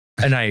not?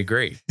 And I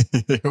agree.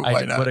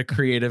 Why not? What a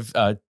creative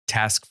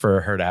task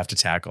for her to have to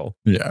tackle.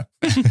 Yeah.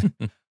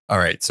 All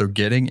right. So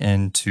getting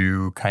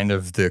into kind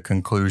of the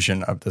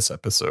conclusion of this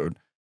episode.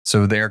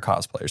 So they are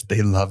cosplayers.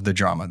 They love the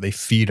drama. They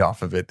feed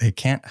off of it. They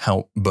can't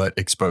help but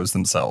expose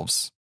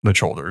themselves, the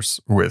shoulders,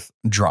 with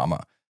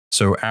drama.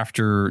 So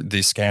after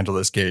the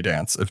scandalous gay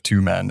dance of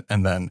two men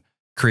and then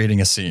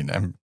creating a scene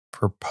and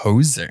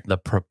proposing. The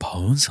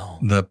proposal,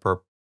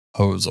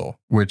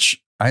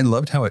 which I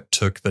loved how it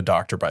took the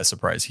doctor by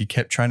surprise. He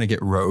kept trying to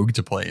get Rogue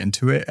to play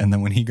into it. And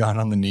then when he got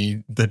on the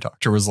knee, the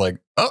doctor was like,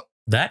 oh.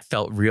 That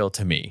felt real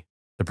to me,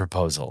 the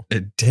proposal.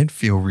 It did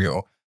feel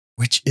real,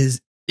 which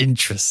is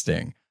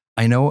interesting.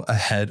 I know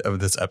ahead of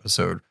this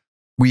episode,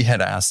 we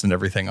had asked and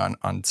everything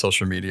on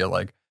social media,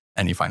 like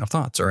any final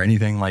thoughts or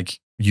anything like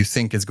you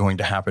think is going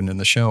to happen in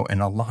the show.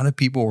 And a lot of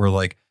people were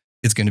like,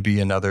 it's going to be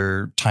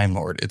another Time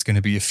Lord. It's going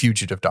to be a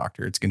fugitive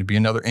doctor. It's going to be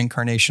another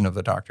incarnation of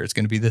the doctor. It's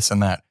going to be this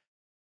and that.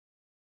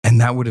 And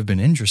that would have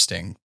been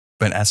interesting.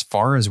 But as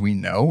far as we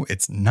know,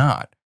 it's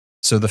not.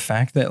 So the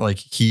fact that like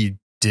he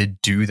did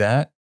do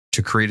that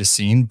to create a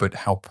scene, but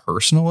how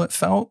personal it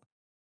felt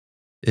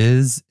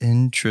is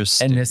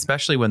interesting. And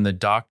especially when the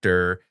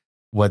doctor,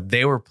 what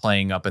they were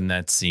playing up in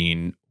that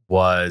scene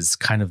was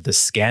kind of the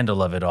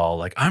scandal of it all.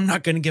 Like, I'm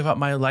not going to give up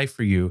my life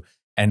for you.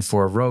 And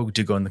for Rogue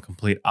to go in the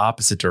complete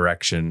opposite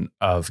direction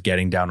of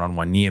getting down on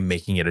one knee and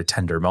making it a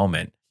tender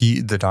moment.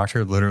 The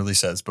doctor literally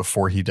says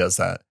before he does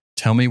that,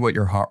 tell me what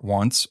your heart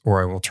wants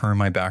or I will turn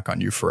my back on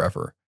you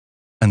forever.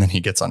 And then he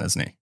gets on his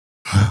knee.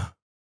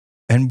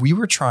 And we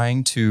were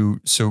trying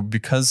to, so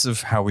because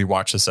of how we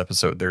watch this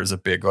episode, there's a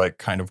big like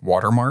kind of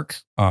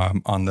watermark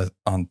on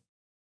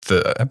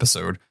the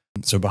episode.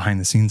 So behind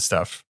the scenes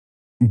stuff,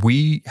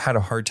 we had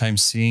a hard time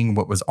seeing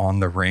what was on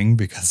the ring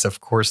because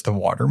of course the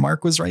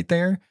watermark was right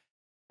there.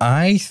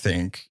 I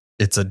think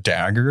it's a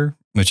dagger,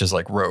 which is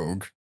like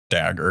rogue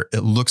dagger.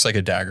 It looks like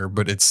a dagger,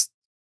 but it's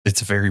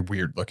a very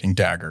weird looking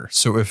dagger.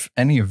 So if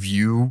any of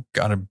you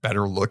got a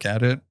better look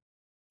at it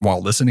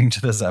while listening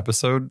to this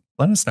episode,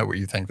 let us know what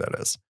you think that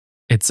is.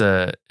 It's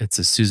a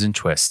Susan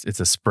twist. It's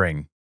a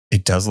spring.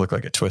 It does look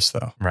like a twist,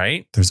 though.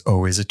 Right? There's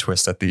always a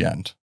twist at the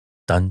end.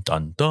 Dun,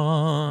 dun,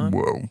 dun.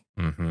 Whoa.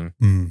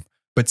 Mm-hmm.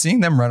 But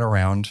seeing them run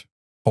around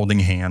holding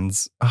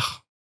hands,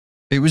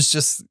 it was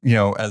just,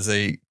 as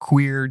a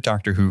queer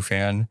Doctor Who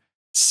fan,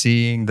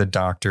 seeing the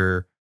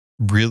Doctor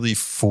really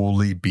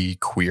fully be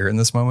queer in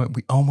this moment,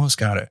 we almost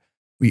got it.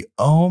 We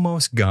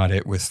almost got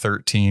it with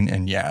 13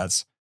 and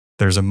Yaz.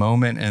 There's a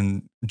moment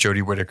in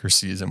Jodie Whittaker's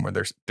season where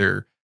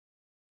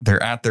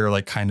they're at their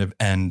like kind of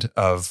end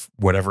of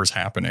whatever's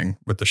happening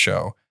with the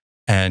show.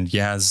 And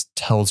Yaz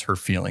tells her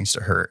feelings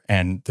to her.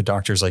 And the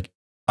Doctor's like,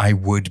 I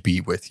would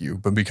be with you.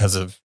 But because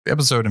of the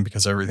episode and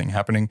because of everything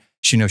happening,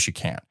 she knows she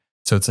can't.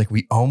 So it's like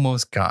we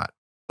almost got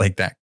like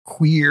that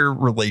queer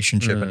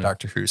relationship in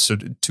Doctor Who. So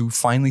to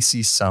finally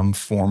see some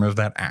form of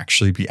that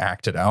actually be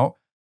acted out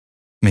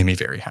made me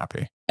very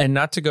happy. And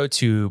not to go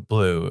too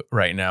blue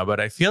right now, but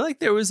I feel like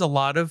there was a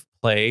lot of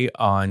play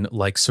on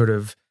like sort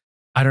of,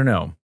 I don't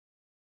know,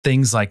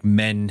 things like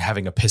men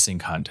having a pissing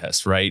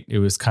contest, right? It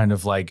was kind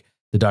of like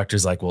the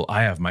Doctor's like, well,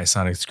 I have my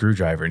sonic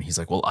screwdriver. And he's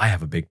like, well, I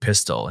have a big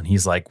pistol. And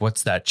he's like,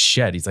 what's that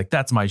shed? He's like,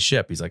 that's my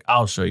ship. He's like,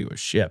 I'll show you a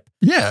ship.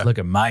 Yeah. Look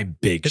at my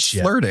big it's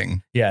ship.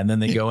 Flirting. Yeah. And then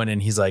they go in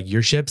and he's like,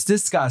 your ship's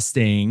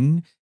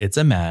disgusting. It's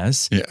a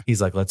mess. Yeah.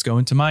 He's like, let's go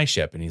into my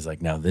ship. And he's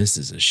like, now this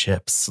is a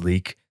ship,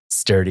 sleek,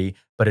 sturdy,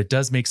 but it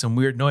does make some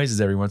weird noises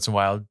every once in a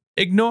while.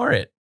 Ignore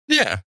it.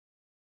 Yeah.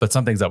 But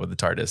something's up with the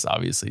TARDIS,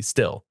 obviously,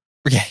 still.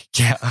 Yeah.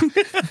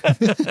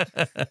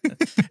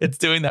 It's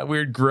doing that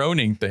weird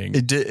groaning thing.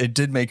 It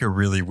did make a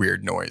really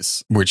weird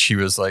noise, which he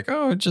was like,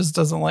 oh, it just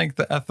doesn't like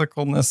the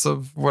ethicalness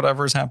of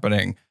whatever's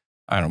happening.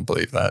 I don't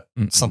believe that.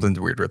 Something's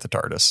weird with the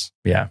TARDIS.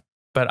 Yeah.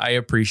 But I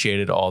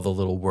appreciated all the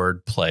little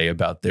word play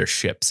about their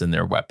ships and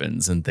their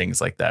weapons and things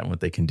like that and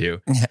what they can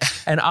do. Yeah.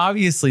 And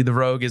obviously the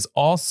Rogue is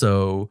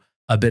also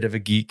a bit of a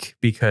geek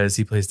because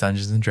he plays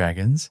Dungeons and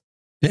Dragons.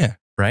 Yeah.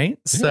 Right?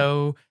 Yeah.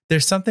 So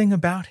there's something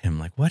about him.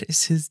 Like, what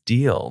is his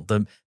deal?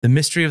 The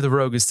mystery of the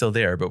Rogue is still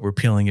there, but we're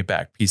peeling it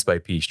back piece by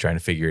piece, trying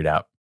to figure it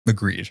out.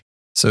 Agreed.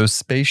 So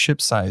spaceship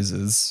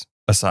sizes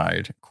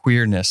aside,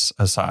 queerness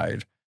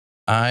aside,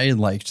 I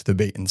liked the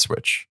bait and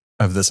switch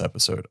of this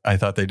episode. I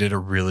thought they did a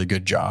really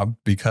good job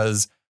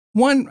because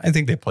one, I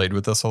think they played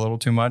with us a little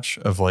too much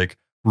of like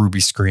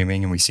Ruby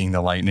screaming and we seeing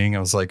the lightning. I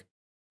was like,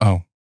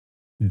 oh,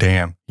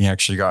 damn, he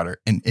actually got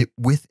her. And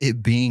with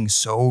it being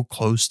so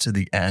close to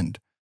the end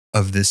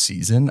of this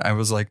season, I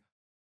was like,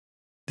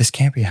 this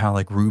can't be how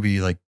like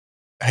Ruby, like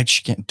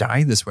she can't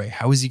die this way.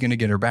 How is he going to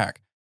get her back?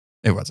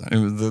 It wasn't. It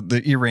was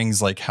the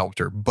earrings like helped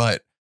her.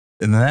 But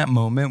in that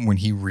moment when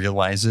he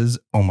realizes,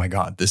 oh my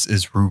God, this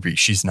is Ruby.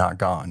 She's not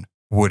gone.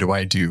 What do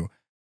I do?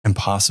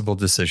 Impossible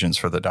decisions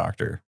for the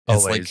Doctor.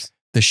 It's Always. like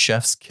the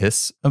chef's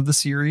kiss of the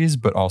series,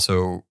 but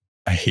also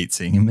I hate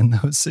seeing him in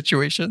those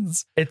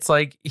situations. It's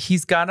like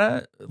he's got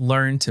to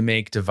learn to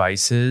make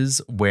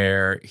devices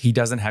where he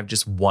doesn't have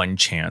just one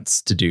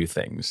chance to do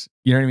things.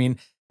 You know what I mean?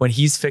 When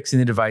he's fixing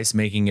the device,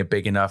 making it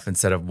big enough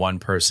instead of one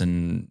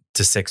person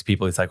to 6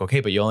 people, it's like,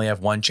 okay, but you only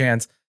have one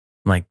chance.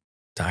 I'm like,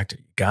 Doctor,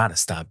 you got to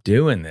stop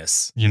doing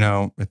this.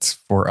 It's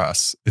for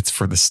us. It's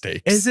for the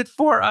stakes. Is it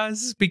for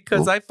us?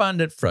 Because I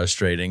find it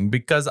frustrating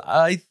because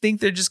I think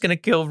they're just going to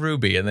kill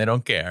Ruby and they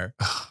don't care.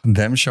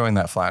 Them showing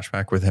that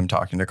flashback with him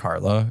talking to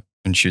Carla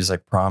and she's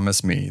like,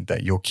 promise me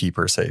that you'll keep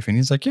her safe. And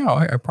he's like, yeah,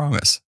 I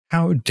promise.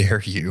 How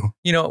dare you?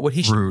 You know what?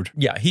 Rude.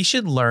 Yeah, he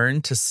should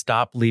learn to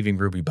stop leaving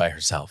Ruby by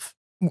herself.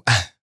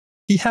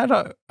 He had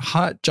a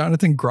hot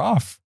Jonathan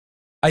Groff.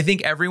 I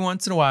think every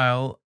once in a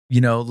while,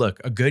 look,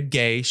 a good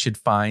gay should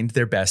find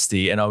their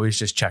bestie and always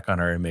just check on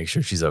her and make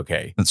sure she's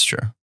okay. That's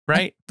true.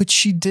 Right? But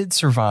she did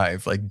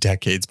survive like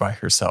decades by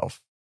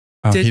herself.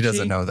 Oh, he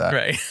doesn't know that.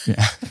 Right.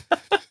 Yeah.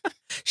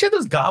 She had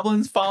those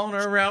goblins following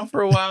her around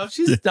for a while.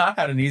 She's not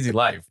had an easy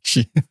life.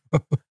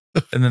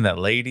 And then that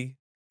lady.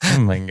 Oh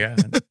my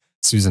God.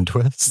 Susan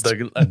Twist.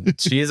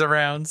 She's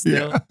around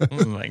still. Yeah.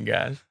 Oh my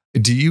gosh.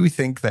 Do you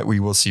think that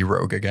we will see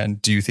Rogue again?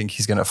 Do you think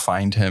he's going to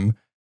find him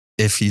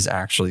if he's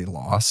actually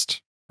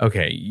lost?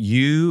 Okay,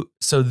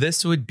 so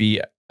this would be,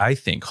 I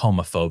think,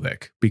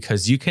 homophobic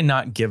because you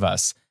cannot give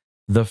us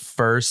the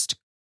first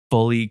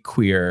fully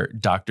queer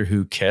Doctor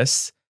Who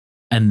kiss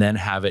and then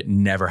have it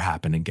never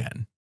happen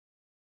again.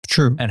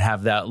 True. And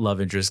have that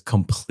love interest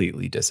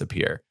completely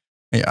disappear.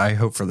 Yeah, I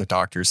hope for the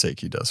Doctor's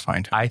sake he does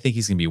find him. I think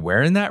he's going to be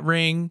wearing that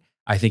ring.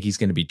 I think he's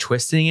going to be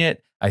twisting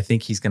it. I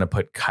think he's going to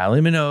put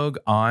Kylie Minogue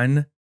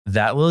on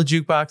that little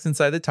jukebox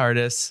inside the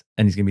TARDIS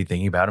and he's going to be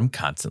thinking about him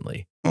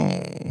constantly.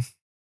 Oh,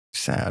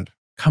 sad.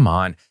 Come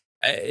on.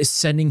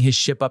 Sending his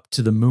ship up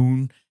to the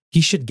moon.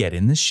 He should get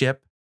in the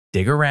ship,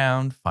 dig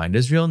around, find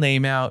his real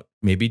name out,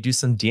 maybe do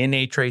some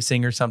DNA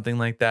tracing or something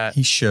like that.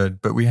 He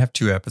should, but we have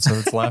 2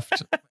 episodes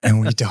left and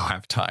we don't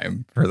have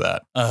time for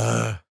that.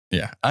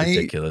 Yeah.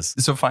 Ridiculous.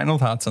 So final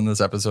thoughts on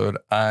this episode.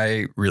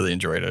 I really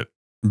enjoyed it.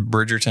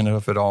 Bridgerton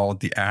of it all,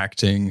 the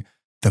acting,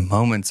 the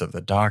moments of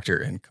the doctor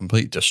in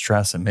complete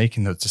distress and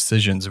making those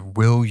decisions.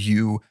 Will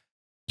you,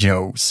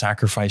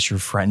 sacrifice your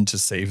friend to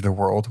save the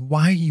world?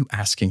 Why are you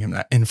asking him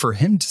that? And for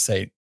him to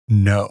say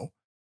no.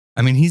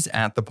 I mean, he's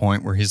at the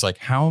point where he's like,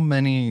 how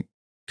many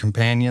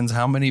companions,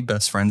 how many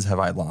best friends have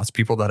I lost?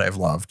 People that I've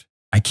loved.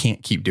 I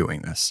can't keep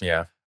doing this.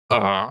 Yeah.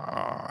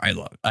 I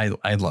love it.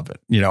 I love it.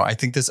 I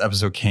think this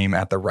episode came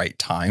at the right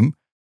time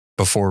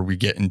before we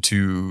get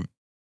into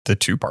the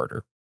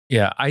two-parter.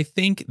 Yeah, I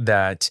think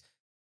that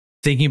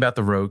thinking about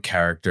the Rogue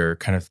character,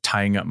 kind of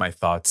tying up my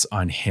thoughts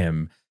on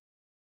him,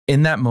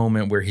 in that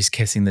moment where he's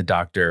kissing the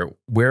doctor,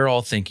 we're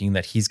all thinking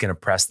that he's going to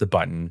press the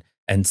button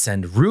and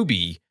send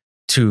Ruby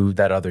to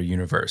that other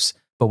universe.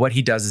 But what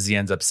he does is he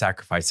ends up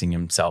sacrificing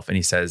himself and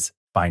he says,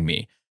 find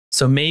me.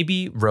 So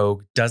maybe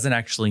Rogue doesn't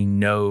actually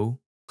know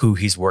who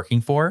he's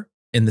working for,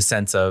 in the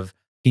sense of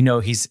he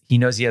knows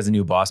he has a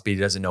new boss, but he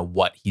doesn't know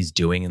what he's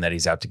doing and that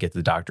he's out to get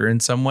the doctor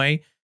in some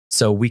way.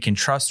 So we can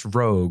trust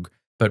Rogue,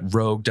 but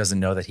Rogue doesn't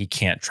know that he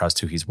can't trust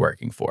who he's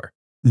working for.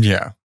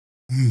 Yeah.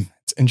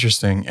 It's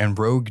interesting. And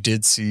Rogue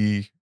did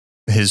see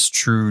his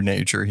true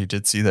nature. He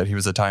did see that he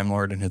was a Time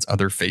Lord and his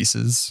other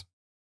faces,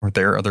 or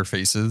their other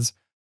faces.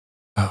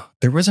 Oh,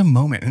 there was a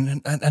moment,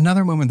 and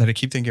another moment that I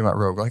keep thinking about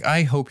Rogue. Like,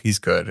 I hope he's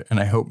good, and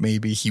I hope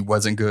maybe he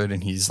wasn't good,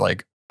 and he's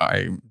like,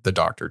 the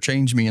doctor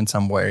changed me in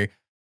some way.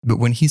 But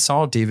when he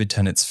saw David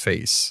Tennant's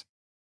face,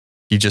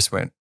 he just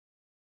went,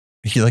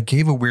 he like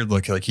gave a weird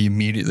look. Like he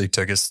immediately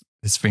took his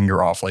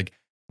finger off. Like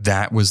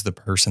that was the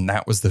person,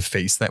 that was the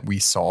face that we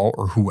saw,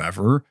 or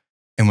whoever,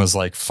 and was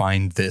like,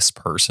 find this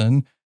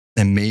person.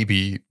 And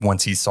maybe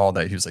once he saw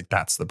that, he was like,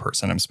 that's the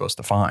person I'm supposed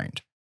to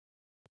find.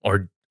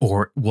 Or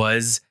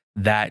was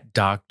that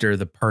doctor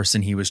the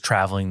person he was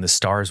traveling the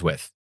stars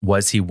with?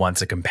 Was he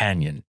once a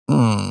companion?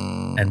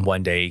 And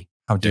one day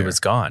he was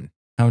gone.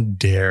 How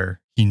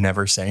dare he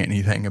never say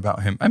anything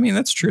about him? I mean,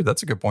 that's true.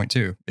 That's a good point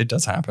too. It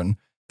does happen.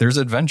 There's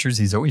adventures.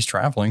 He's always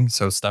traveling.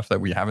 So stuff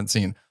that we haven't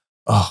seen.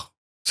 Oh,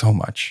 so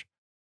much.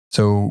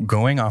 So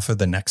going off of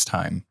the next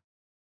time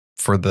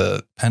for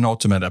the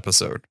penultimate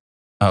episode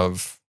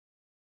of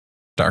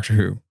Doctor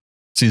Who,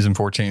 season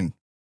 14,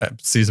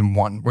 season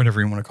 1,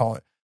 whatever you want to call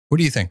it. What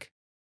do you think?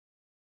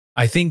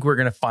 I think we're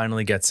going to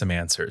finally get some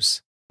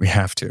answers. We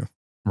have to.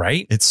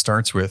 Right? It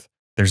starts with,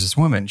 there's this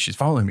woman, she's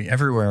following me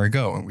everywhere I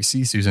go. And we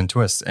see Susan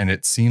Twist, and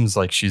it seems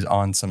like she's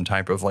on some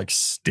type of like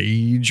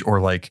stage, or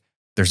like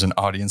there's an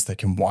audience that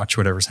can watch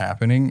whatever's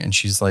happening. And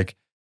she's like,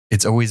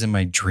 it's always in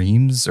my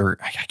dreams, or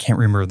I can't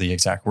remember the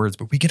exact words,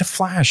 but we get a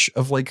flash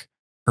of like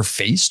her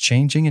face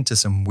changing into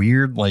some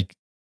weird, like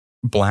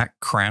black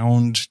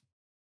crowned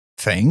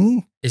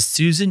thing. Is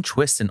Susan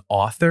Twist an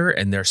author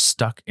and they're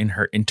stuck in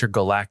her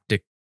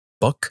intergalactic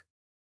book?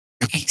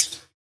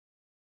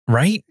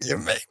 Right? Yeah,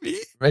 maybe.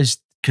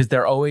 Because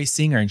they're always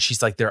seeing her and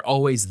she's like, they're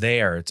always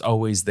there. It's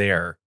always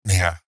there.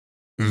 Yeah.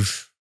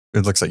 Oof.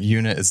 It looks like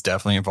Una is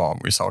definitely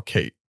involved. We saw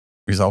Kate.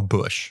 We saw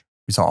Bush.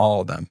 We saw all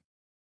of them.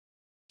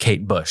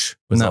 Kate Bush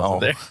was also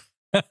there.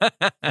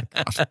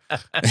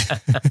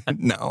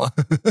 No.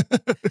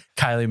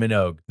 Kylie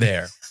Minogue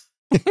there.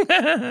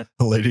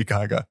 Lady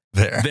Gaga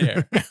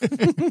there.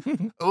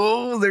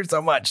 Oh, there's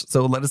so much.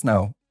 So let us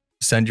know.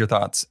 Send your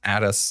thoughts.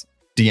 Add us.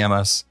 DM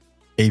us.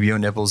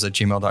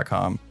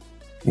 abonipples@gmail.com.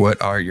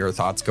 What are your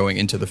thoughts going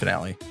into the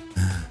finale?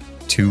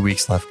 2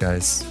 weeks left,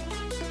 guys.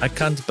 I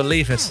can't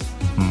believe it.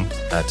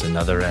 At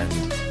another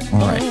end. All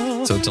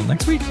right. So until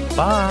next week.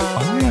 Bye.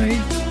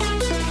 Bye.